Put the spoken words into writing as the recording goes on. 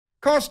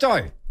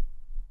Costo.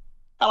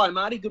 Hello,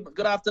 Marty.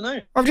 Good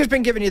afternoon. I've just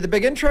been giving you the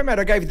big intro, mate.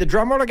 I gave you the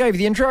drum roll. I gave you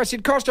the intro. I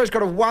said Costo's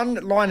got a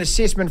one-line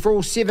assessment for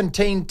all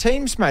 17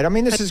 teams, mate. I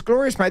mean, this is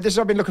glorious, mate.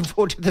 I've been looking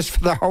forward to this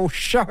for the whole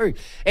show.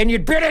 And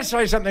you'd better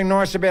say something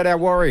nice about our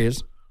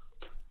Warriors.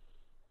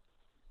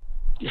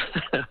 You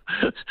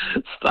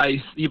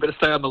better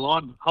stay on the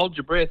line. Hold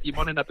your breath. You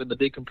might end up in the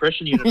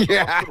decompression unit.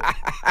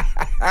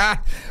 Yeah.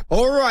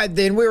 All right,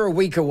 then. We're a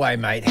week away,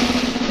 mate.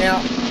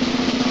 Now,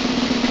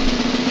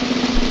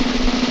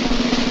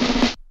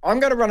 I'm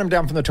going to run them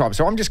down from the top.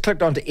 So I'm just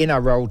clicked onto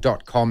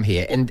NRL.com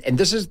here, and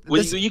this is...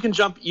 You can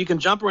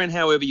jump around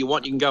however you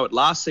want. You can go at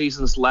last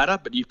season's ladder,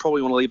 but you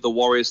probably want to leave the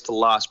Warriors to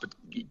last. But,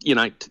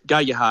 go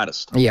your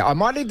hardest. Yeah, I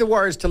might leave the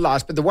Warriors to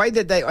last, but the way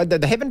that they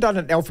haven't done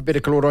it in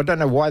alphabetical order, I don't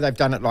know why they've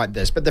done it like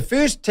this. But the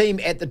first team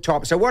at the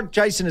top, so what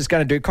Jason is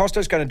going to do,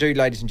 Costo's going to do,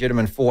 ladies and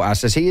gentlemen, for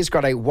us, is he has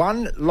got a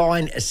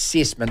one-line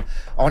assessment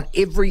on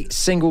every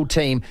single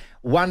team,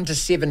 1 to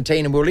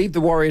 17, and we'll leave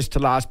the Warriors to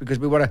last because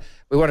we want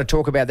to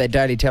talk about that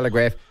Daily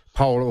Telegraph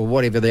poll or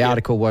whatever the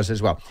article was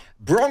as well.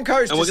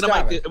 Broncos and we're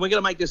going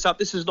to make this up.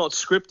 This is not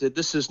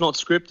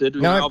scripted.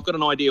 No. I've got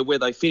an idea where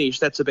they finish.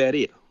 That's about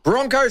it.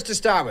 Broncos to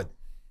start with.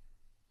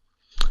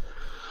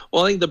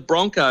 Well, I think the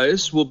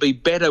Broncos will be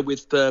better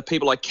with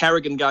people like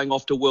Carrigan going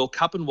off to World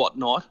Cup and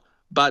whatnot.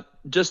 But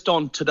just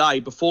on today,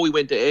 before we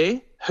went to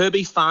air,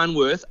 Herbie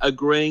Farnworth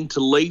agreeing to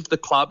leave the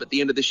club at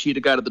the end of this year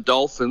to go to the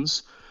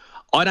Dolphins.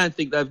 I don't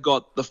think they've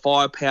got the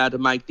firepower to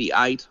make the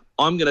 8.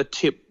 I'm going to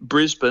tip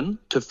Brisbane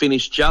to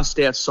finish just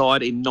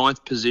outside in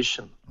 9th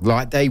position.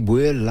 Like they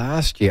were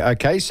last year.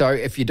 Okay, so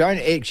if you don't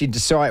actually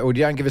decide or you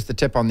don't give us the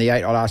tip on the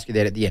 8, I'll ask you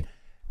that at the end.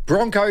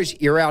 Broncos,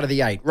 you're out of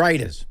the 8.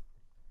 Raiders.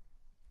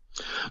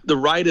 The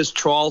Raiders'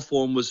 trial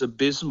form was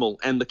abysmal,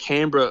 and the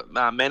Canberra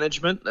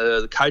management,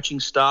 the coaching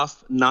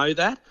staff know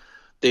that.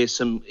 There's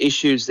some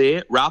issues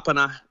there.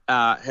 Rapana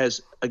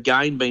has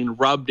again been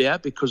rubbed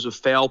out because of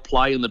foul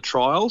play in the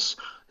trials.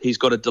 He's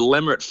got a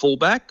dilemma at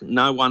fullback.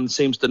 No one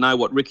seems to know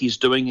what Ricky's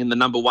doing in the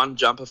number 1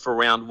 jumper for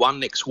round 1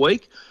 next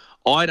week.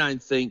 I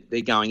don't think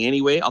they're going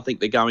anywhere. I think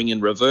they're going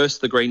in reverse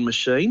the green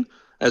machine.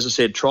 As I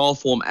said, trial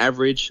form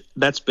average,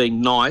 that's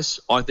being nice.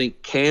 I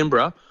think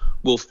Canberra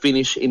will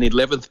finish in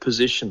 11th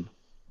position.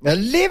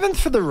 11th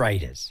for the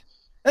Raiders?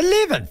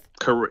 11th?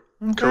 Correct.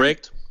 Okay.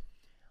 Correct.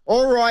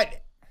 All right.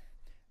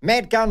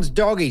 Matt Gunn's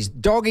doggies.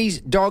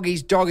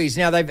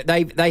 Now,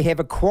 they have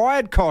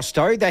acquired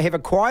Costo, they have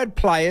acquired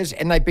players,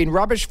 and they've been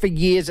rubbish for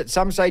years. At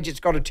some stage, it's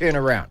got to turn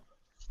around.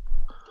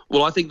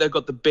 Well, I think they've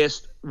got the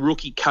best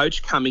rookie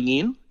coach coming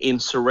in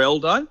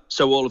Cireldo.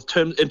 So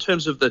in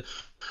terms of the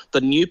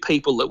new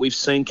people that we've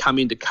seen come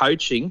into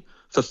coaching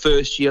for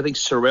first year, I think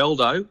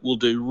Cireldo will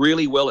do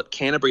really well at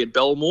Canterbury at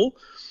Belmore.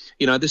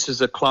 This is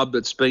a club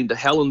that's been to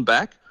hell and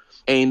back,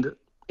 and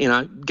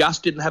Gus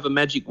didn't have a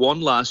magic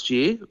wand last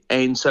year,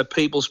 and so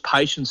people's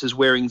patience is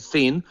wearing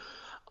thin.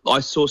 I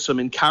saw some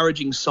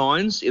encouraging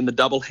signs in the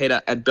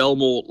doubleheader at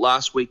Belmore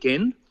last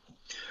weekend,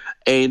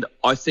 and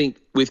I think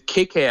with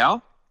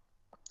Kickow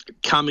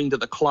coming to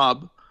the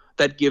club,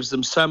 that gives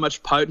them so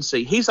much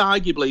potency. He's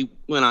arguably,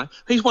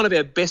 he's one of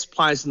our best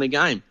players in the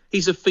game.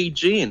 He's a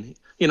Fijian,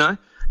 he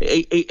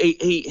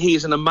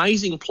is an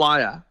amazing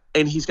player,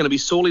 and he's going to be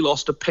sorely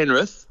lost to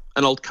Penrith.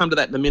 And I'll come to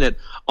that in a minute.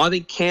 I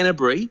think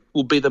Canterbury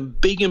will be the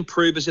big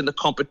improvers in the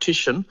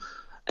competition,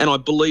 and I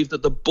believe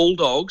that the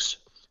Bulldogs,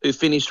 who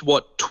finished,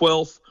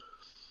 12th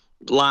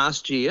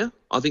last year,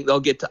 I think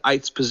they'll get to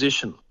 8th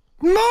position.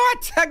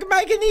 What?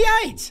 Making the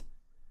 8?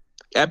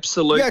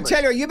 Absolutely. Yeah, I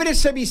tell you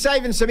better be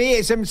saving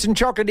some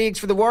chocolate eggs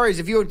for the Warriors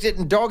if you're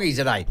sitting doggies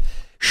at 8.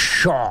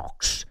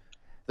 Sharks.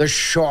 The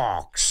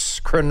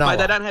Sharks. Cronulla. Mate,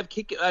 they don't have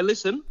kick.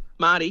 Listen,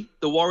 Marty,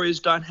 the Warriors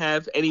don't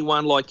have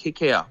anyone like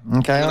Kickow.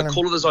 Okay. I'm going to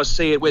call it as I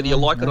see it, whether you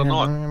like it or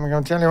not. I'm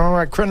going to tell you, all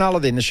right,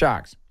 Cronulla then, the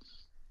Sharks.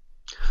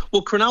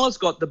 Well, Cronulla's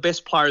got the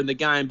best player in the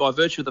game by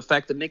virtue of the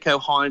fact that Nico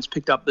Hines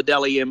picked up the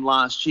Dally M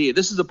last year.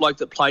 This is a bloke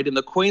that played in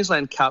the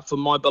Queensland Cup for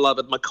my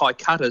beloved Mackay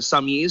Cutters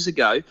some years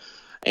ago,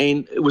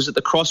 and it was at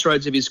the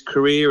crossroads of his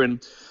career,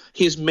 and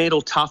his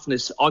mental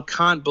toughness, I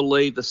can't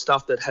believe the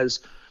stuff that has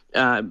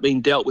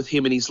been dealt with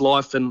him in his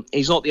life, and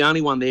he's not the only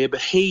one there,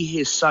 but he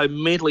is so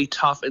mentally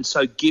tough and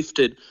so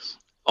gifted.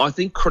 I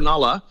think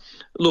Cronulla,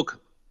 look,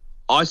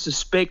 I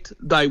suspect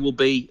they will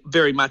be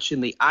very much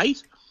in the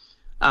 8.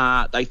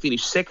 They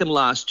finished second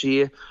last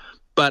year,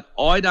 but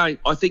I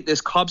think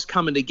there's clubs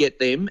coming to get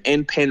them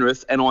and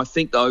Penrith, and I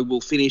think they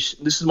will finish,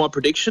 this is my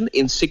prediction,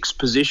 in 6th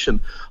position.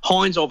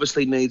 Hines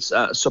obviously needs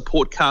a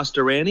support cast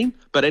around him,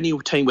 but any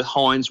team with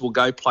Hines will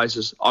go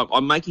places.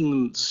 I'm making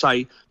them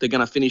say they're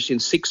going to finish in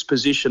 6th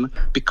position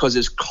because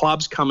there's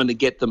clubs coming to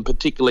get them,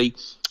 particularly,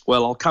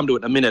 well, I'll come to it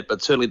in a minute,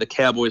 but certainly the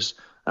Cowboys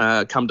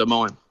come to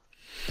mind.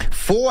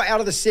 4 out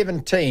of the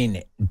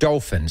 17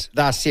 Dolphins,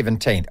 they're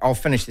 17th. I'll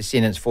finish the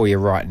sentence for you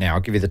right now. I'll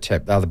give you the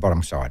tip, they're the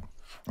bottom side.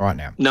 right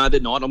now? No, they're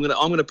not. I'm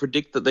going to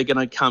predict that they're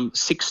going to come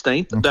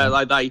 16th.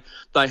 Okay.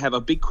 They have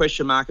a big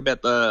question mark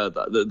about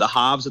the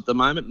halves at the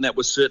moment, and that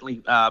was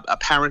certainly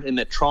apparent in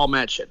that trial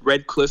match at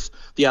Redcliffe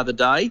the other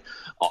day.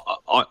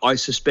 I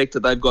suspect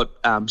that they've got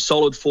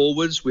solid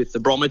forwards with the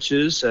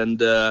Bromwiches and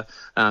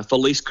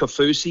Felice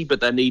Kafusi,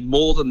 but they need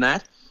more than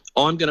that.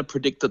 I'm going to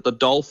predict that the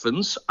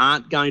Dolphins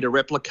aren't going to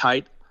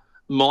replicate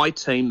my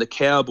team, the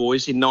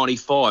Cowboys, in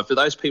 95. For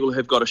those people who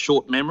have got a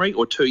short memory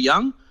or too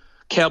young,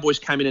 Cowboys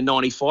came in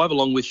 95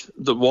 along with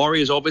the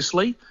Warriors,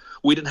 obviously.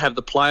 We didn't have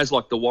the players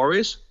like the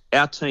Warriors.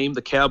 Our team,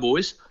 the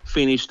Cowboys,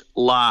 finished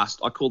last.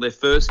 I call their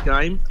first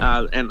game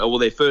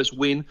their first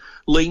win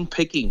lean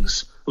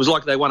pickings. It was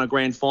like they won a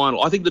grand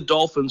final. I think the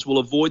Dolphins will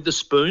avoid the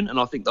spoon, and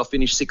I think they'll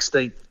finish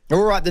 16th.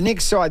 All right, the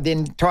next side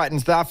then,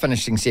 Titans, they're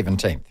finishing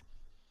 17th.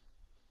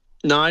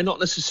 No, not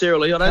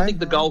necessarily. I don't think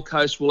the Gold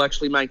Coast will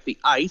actually make the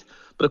 8,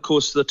 but of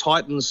course the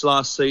Titans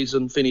last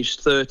season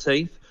finished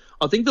 13th.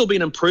 I think there'll be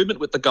an improvement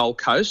with the Gold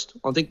Coast.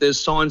 I think there's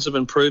signs of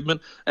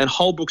improvement, and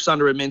Holbrook's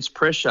under immense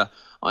pressure.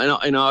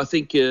 I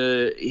think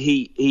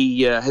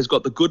he has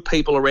got the good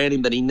people around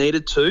him that he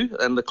needed to,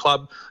 and the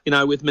club,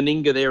 with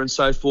Meninga there and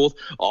so forth.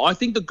 I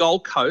think the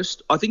Gold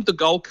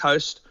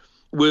Coast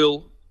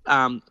will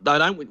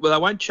they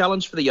won't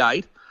challenge for the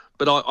 8,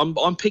 but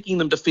I'm picking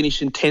them to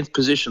finish in 10th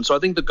position. So I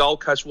think the Gold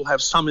Coast will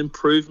have some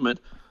improvement,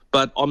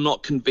 but I'm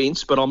not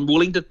convinced. But I'm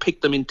willing to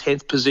pick them in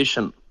 10th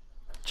position.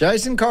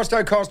 Jason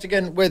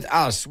Costigan with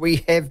us.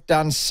 We have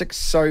done 6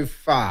 so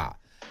far.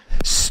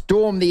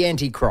 Storm the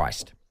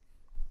Antichrist.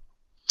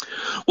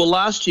 Well,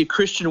 last year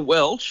Christian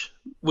Welch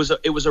was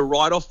a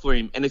write-off for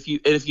him, and if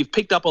you've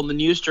picked up on the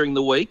news during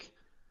the week,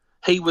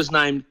 he was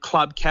named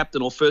club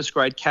captain or first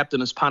grade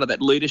captain as part of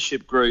that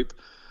leadership group,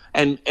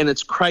 and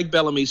it's Craig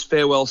Bellamy's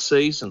farewell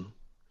season.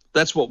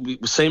 That's what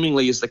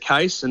seemingly is the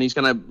case, and he's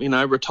going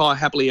to retire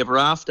happily ever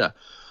after.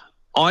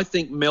 I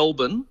think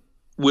Melbourne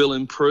will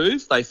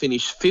improve. They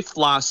finished 5th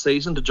last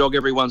season, to jog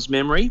everyone's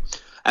memory,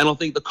 and I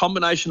think the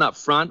combination up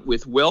front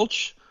with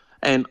Welch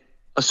and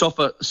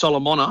Asafa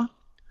Solomona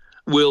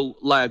will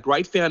lay a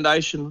great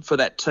foundation for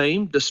that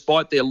team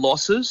despite their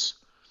losses.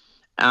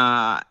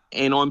 And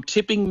I'm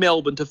tipping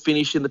Melbourne to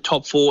finish in the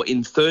top 4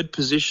 in 3rd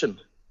position.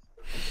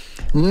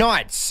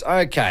 Knights,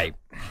 okay.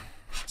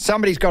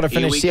 Somebody's got to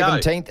finish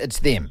 17th. It's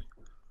them.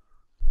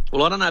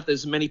 Well, I don't know if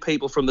there's many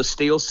people from the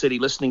Steel City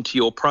listening to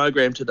your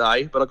program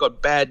today, but I've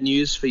got bad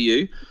news for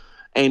you.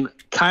 And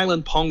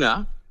Kalen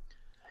Ponga,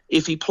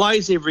 if he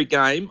plays every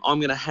game, I'm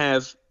going to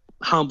have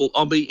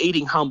I'll be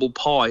eating humble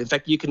pie. In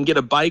fact, you can get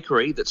a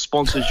bakery that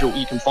sponsors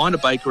you can find a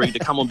bakery to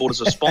come on board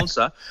as a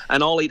sponsor,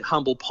 and I'll eat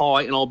humble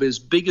pie, and I'll be as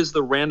big as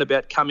the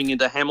roundabout coming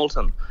into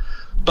Hamilton.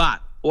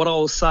 But what I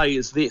will say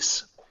is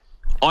this: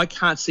 I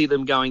can't see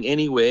them going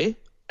anywhere,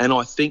 and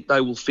I think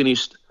they will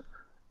finish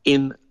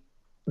in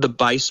the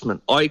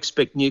basement. I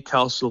expect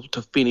Newcastle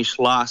to finish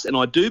last, and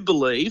I do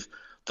believe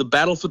the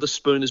battle for the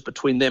spoon is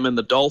between them and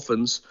the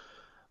Dolphins.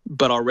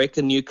 But I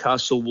reckon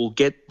Newcastle will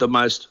get the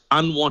most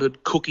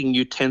unwanted cooking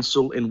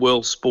utensil in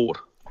world sport.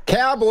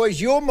 Cowboys,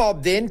 your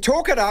mob then.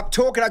 Talk it up,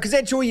 because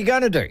that's all you're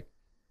going to do.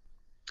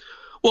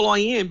 Well, I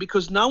am,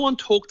 because no one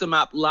talked them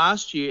up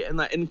last year,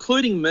 and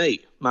including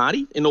me,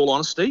 Marty, in all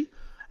honesty,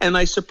 and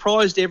they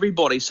surprised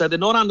everybody. So they're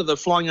not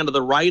flying under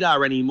the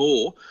radar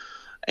anymore.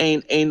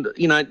 And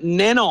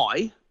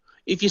Nanai,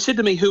 if you said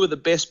to me who are the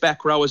best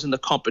back rowers in the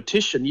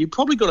competition, you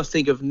probably got to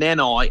think of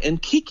Nanai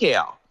and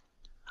Kickow.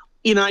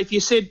 If you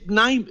said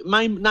name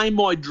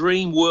my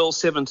dream World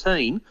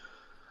 17,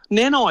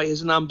 Nanai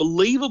is an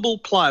unbelievable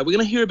player. We're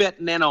going to hear about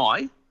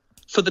Nanai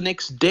for the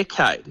next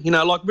decade.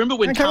 Remember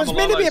when It was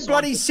meant to be a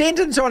bloody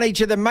sentence on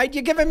each of them, mate.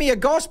 You're giving me a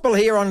gospel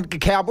here on the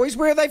Cowboys.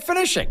 Where are they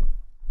finishing?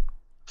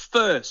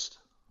 First.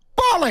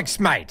 Bollocks,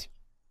 mate.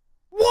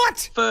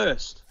 What?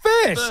 First.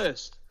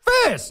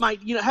 Mate,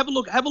 have a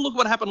look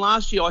what happened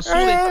last year. I saw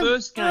their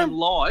first game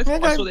live.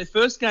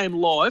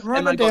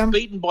 And they got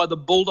beaten by the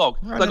Bulldogs.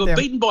 They got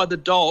beaten by the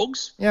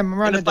Dogs. Yeah,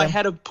 and if they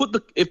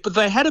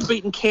had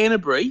beaten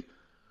Canterbury,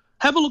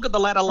 have a look at the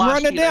ladder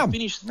last year. They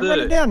finished 3rd. Write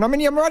it down. I'm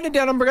writing it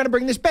down. I'm going to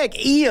bring this back.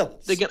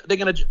 Eels. They're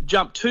going to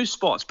jump 2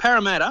 spots.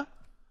 Parramatta,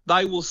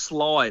 they will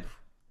slide.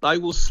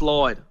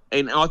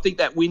 And I think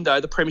that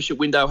window, the premiership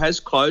window, has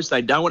closed.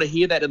 They don't want to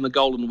hear that in the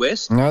Golden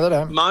West. No, they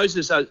don't.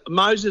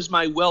 Moses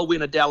may well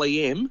win a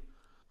Dally M,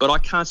 but I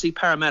can't see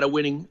Parramatta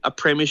winning a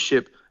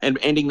premiership and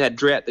ending that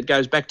drought that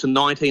goes back to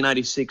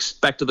 1986,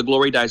 back to the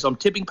glory days. I'm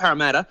tipping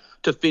Parramatta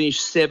to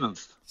finish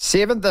 7th.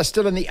 7th, they're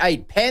still in the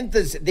 8.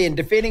 Panthers, then,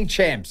 defending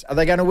champs. Are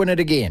they going to win it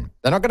again?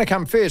 They're not going to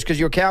come first because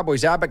your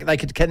Cowboys are, but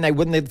can they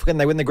win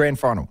the grand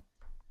final?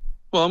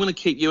 Well, I'm going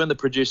to keep you and the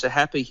producer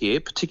happy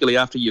here, particularly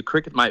after your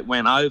cricket mate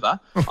went over.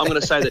 I'm going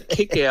to say that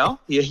Kickow,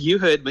 you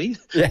heard me,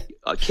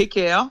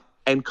 Kickow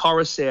and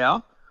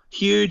Coruscant,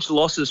 huge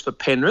losses for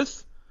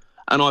Penrith.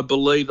 and I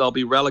believe they'll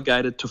be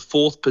relegated to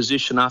 4th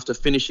position after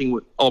finishing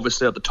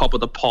obviously at the top of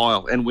the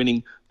pile and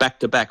winning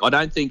back-to-back. I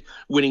don't think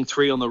winning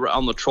 3 on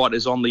the trot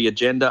is on the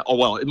agenda. Oh,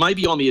 well, it may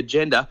be on the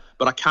agenda,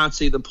 but I can't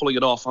see them pulling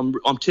it off.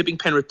 I'm tipping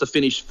Penrith to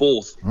finish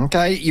 4th.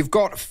 Okay, you've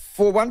got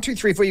 4, 1, 2,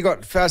 3, 4. You've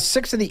got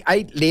 6 of the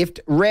 8 left.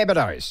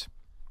 Rabbitohs.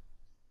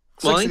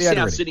 Well, I think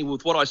South Sydney,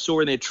 with what I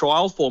saw in their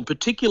trial form,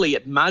 particularly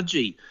at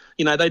Mudgee,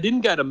 they didn't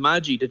go to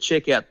Mudgee to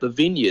check out the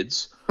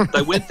vineyards.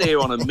 They went there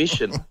on a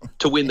mission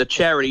to win the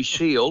Charity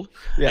Shield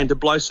and to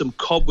blow some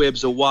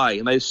cobwebs away.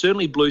 And they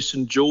certainly blew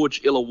St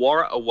George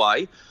Illawarra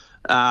away.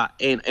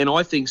 And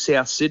I think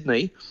South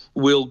Sydney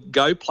will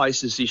go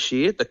places this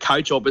year. The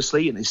coach,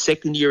 obviously, in his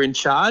second year in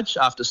charge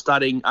after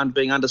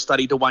being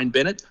understudy to Wayne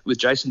Bennett with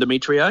Jason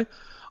Demetrio.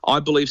 I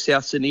believe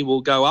South Sydney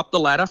will go up the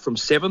ladder from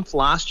 7th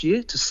last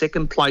year to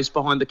 2nd place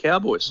behind the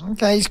Cowboys.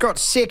 Okay, he's got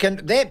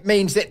 2nd. That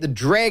means that the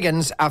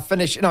Dragons are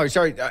finished. No,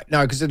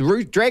 because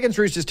the Dragons,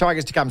 Roosters,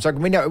 Tigers to come. So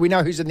we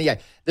know who's in the 8.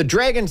 The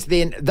Dragons,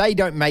 then, they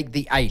don't make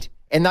the 8,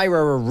 and they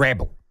were a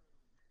rabble.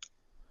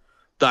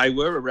 They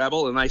were a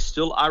rabble, and they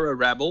still are a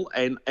rabble.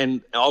 And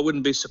I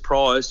wouldn't be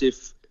surprised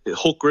if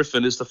Hook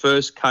Griffin is the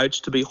first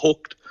coach to be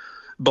hooked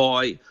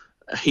by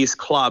his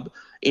club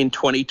in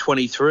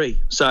 2023.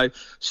 So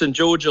St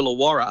George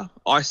Illawarra,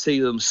 I see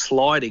them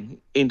sliding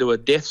into a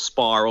death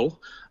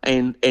spiral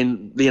and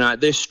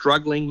they're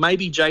struggling.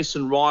 Maybe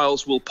Jason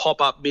Riles will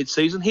pop up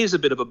mid-season. Here's a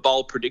bit of a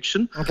bold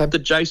prediction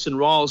that Jason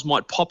Riles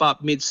might pop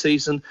up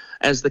mid-season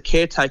as the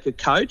caretaker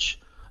coach.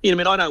 I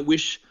don't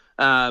wish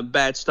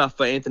bad stuff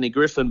for Anthony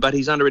Griffin, but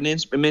he's under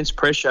immense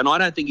pressure, and I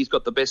don't think he's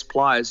got the best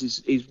players.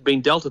 He's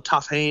been dealt a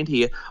tough hand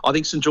here. I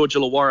think St George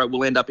Illawarra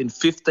will end up in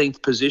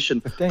 15th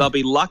position. 15. They'll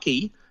be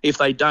lucky if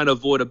they don't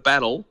avoid a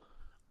battle,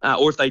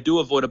 or if they do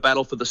avoid a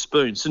battle for the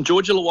spoon. St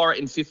George Illawarra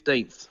in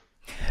 15th.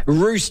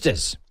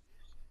 Roosters.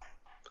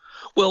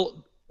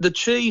 Well, the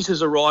cheese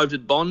has arrived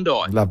at Bondi.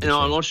 I'm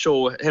not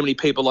sure how many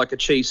people like a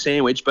cheese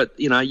sandwich, but,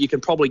 you can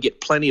probably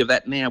get plenty of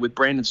that now with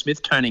Brandon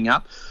Smith turning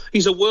up.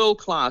 He's a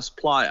world-class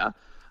player,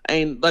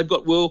 and they've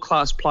got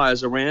world-class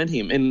players around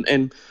him.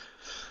 And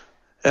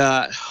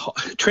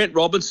Trent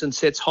Robinson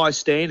sets high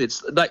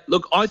standards.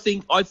 I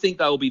think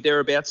they'll be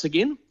thereabouts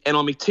again, and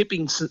I'm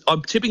tipping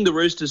the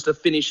Roosters to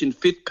finish in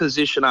 5th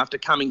position after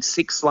coming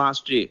 6th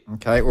last year.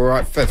 Okay, all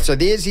right, 5th. So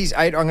there's his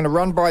 8. I'm going to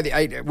run by the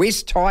 8.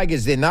 West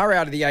Tigers then. They're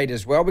out of the 8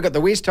 as well. We've got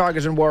the West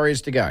Tigers and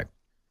Warriors to go.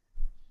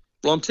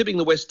 Well, I'm tipping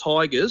the West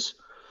Tigers,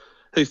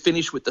 who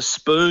finished with the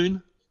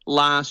spoon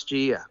last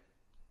year.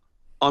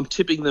 I'm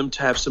tipping them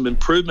to have some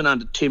improvement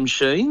under Tim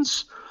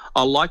Sheens.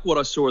 I like what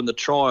I saw in the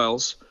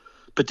trials,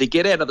 but to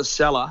get out of the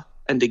cellar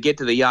and to get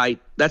to the 8,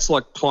 that's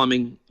like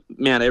climbing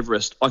Mount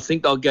Everest. I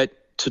think they'll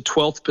get to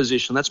 12th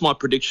position. That's my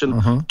prediction.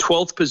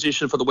 12th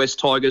position for the West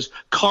Tigers.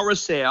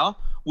 Coruscant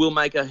will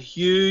make a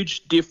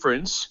huge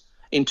difference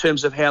in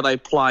terms of how they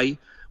play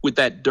with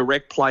that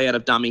direct play out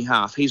of dummy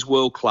half. He's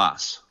world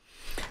class.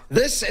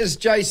 This is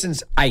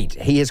Jason's 8.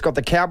 He has got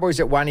the Cowboys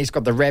at 1. He's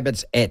got the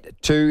Rabbits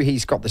at 2.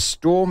 He's got the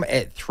Storm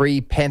at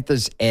 3.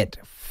 Panthers at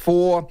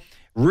 4.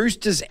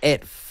 Roosters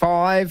at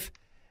 5.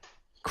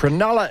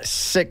 Cronulla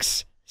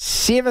 6.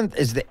 7th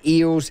is the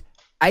Eels.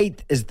 8th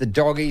is the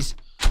Doggies.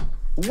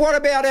 What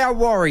about our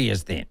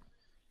Warriors then?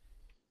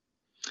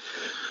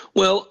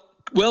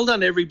 Well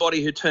done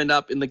everybody who turned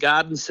up in the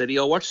Garden City.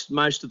 I watched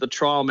most of the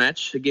trial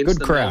match against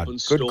the Melbourne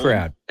Storm. Good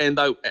crowd. And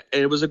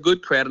it was a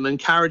good crowd, an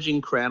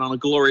encouraging crowd on a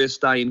glorious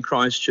day in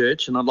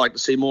Christchurch. And I'd like to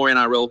see more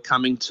NRL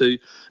coming to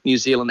New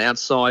Zealand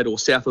outside or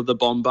south of the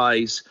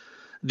Bombays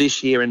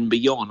this year and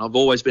beyond. I've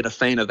always been a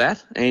fan of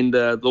that. And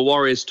the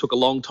Warriors took a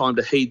long time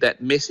to heed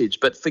that message.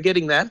 But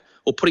forgetting that,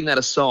 or putting that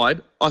aside,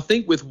 I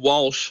think with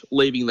Walsh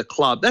leaving the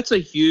club, that's a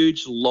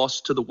huge loss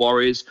to the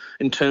Warriors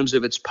in terms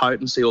of its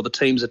potency or the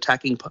team's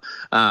attacking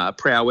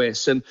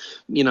prowess. And,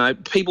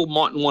 people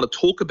mightn't want to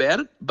talk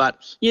about it,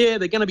 but, they're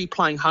going to be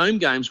playing home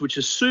games, which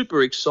is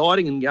super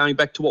exciting and going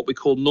back to what we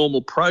call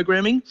normal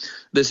programming.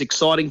 There's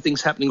exciting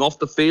things happening off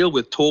the field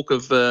with talk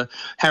of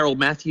Harold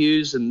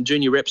Matthews and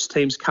junior reps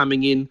teams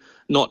coming in,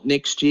 not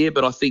next year,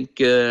 but I think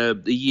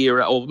the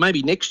year, or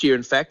maybe next year,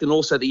 in fact, and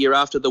also the year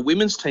after, the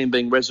women's team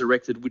being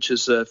resurrected, which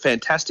is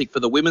fantastic for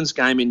the women's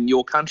game in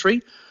your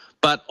country.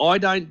 But I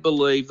don't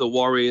believe the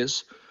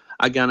Warriors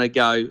are going to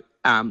go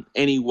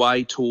any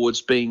way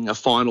towards being a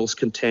finals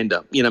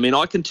contender.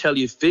 I can tell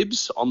you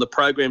fibs on the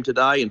program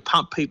today and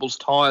pump people's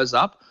tyres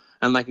up,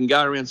 and they can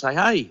go around and say,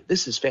 hey,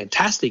 this is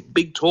fantastic,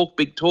 big talk.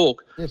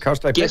 Yeah,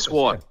 Costo. Guess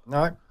what? No.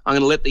 I'm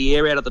going to let the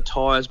air out of the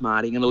tyres,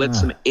 Marty. I'm going to let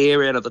some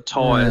air out of the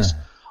tyres.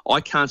 I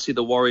can't see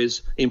the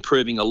Warriors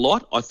improving a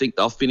lot. I think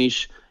they'll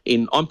finish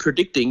I'm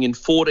predicting in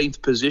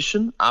 14th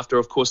position after,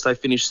 of course, they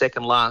finished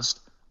second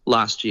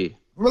last year.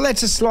 Well,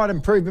 that's a slight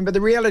improvement, but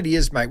the reality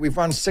is, mate, we've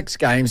won 6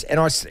 games, and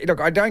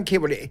I don't care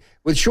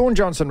with Sean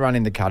Johnson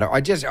running the cutter. I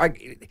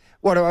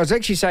was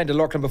actually saying to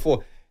Lachlan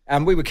before,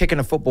 we were kicking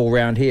a football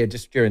round here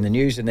just during the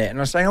news and that, and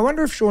I was saying, I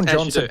wonder if Sean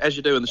Johnson... As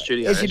you do in the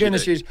studio. As you do in the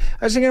studio.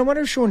 I was thinking, I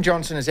wonder if Sean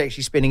Johnson is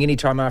actually spending any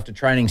time after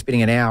training,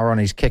 spending an hour on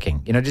his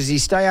kicking. You know, does he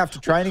stay after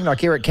training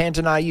like Eric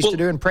Cantona used to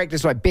do and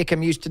practice like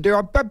Beckham used to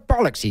do? But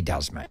bollocks he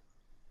does, mate.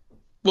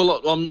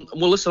 Well,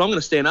 listen, I'm going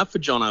to stand up for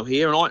Jono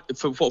here, and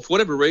for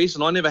whatever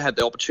reason, I never had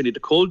the opportunity to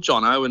call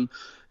Jono, and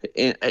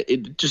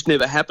it just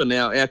never happened.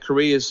 Our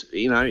careers,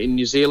 you know, in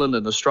New Zealand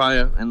and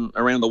Australia and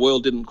around the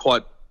world didn't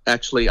quite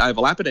actually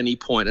overlap at any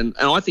point. And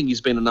I think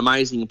he's been an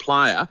amazing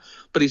player,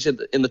 but he's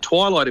in the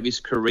twilight of his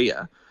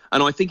career,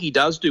 and I think he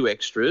does do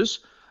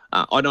extras.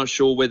 I'm not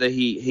sure whether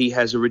he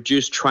has a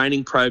reduced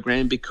training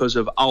program because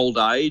of old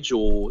age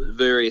or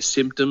various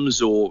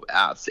symptoms or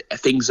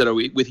things that are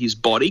with his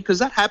body, because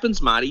that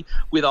happens, Marty,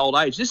 with old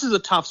age. This is a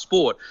tough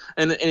sport,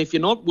 and if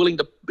you're not willing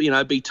to, you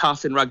know, be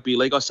tough in rugby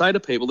league, I say to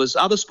people, there's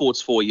other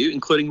sports for you,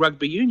 including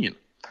rugby union.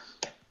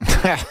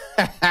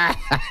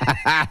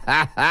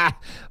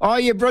 Oh,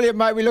 you're brilliant,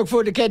 mate. We look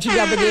forward to catching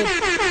up again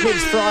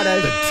next Friday.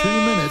 The 2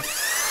 minutes.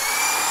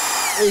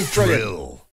 He's brilliant.